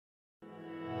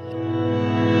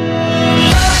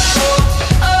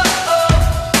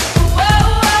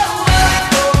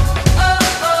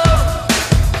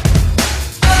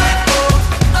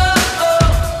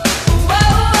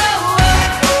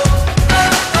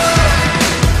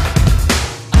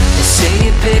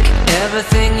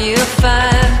everything you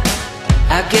find.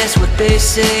 I guess what they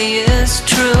say is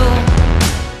true.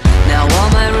 Now all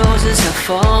my roses have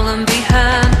fallen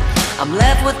behind. I'm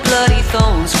left with bloody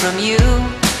thorns from you.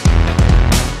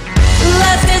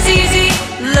 Lust is easy,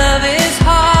 love is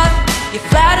hard. You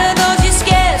flatter those you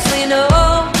scarcely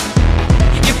know.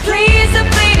 You please the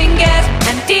fleeting guest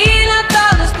and deal out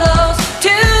thoughtless blows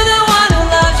to the one who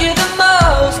loves you the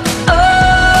most.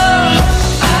 Oh,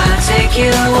 I take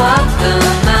you up the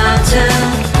mountain.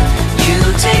 You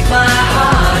take my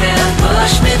heart and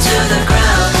push me to the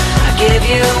ground. I give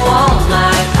you all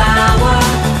my power.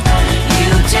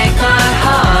 You take my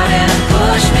heart and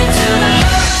push me to the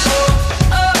ground.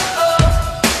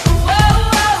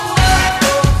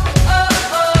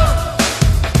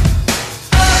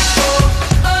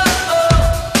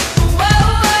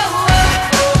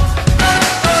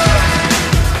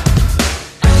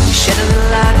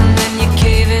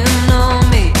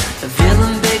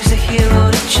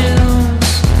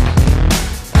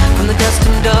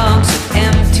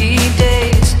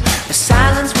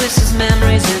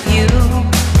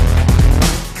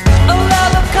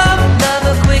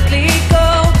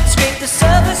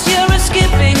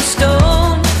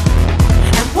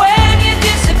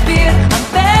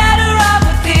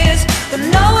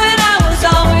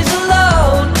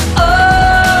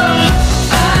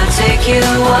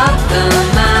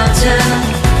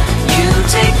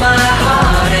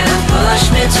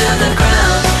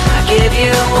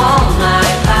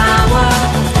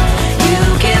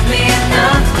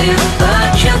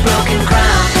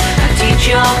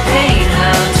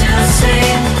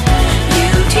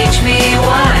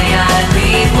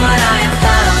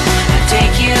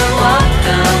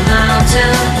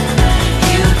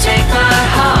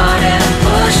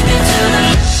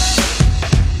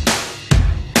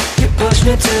 Push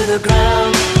me to the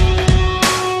ground.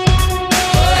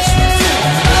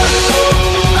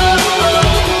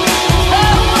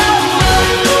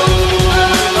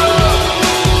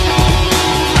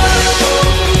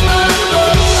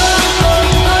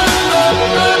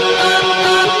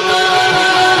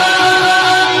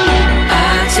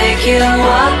 I take you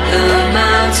up the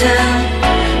mountain.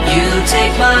 You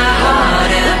take my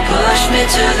heart and push me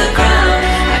to the ground.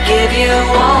 I give you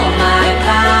all my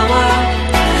power.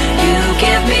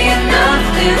 Give me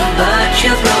nothing but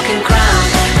your broken crown.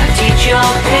 I teach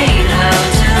your pain how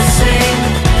to sing.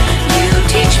 You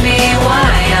teach me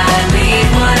why I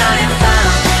leave what I have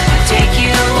found. I take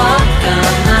you up the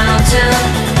mountain.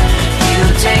 You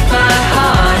take my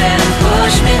heart and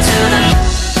push me to the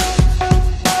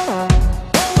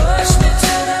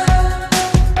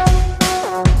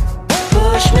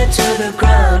push me to the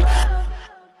ground.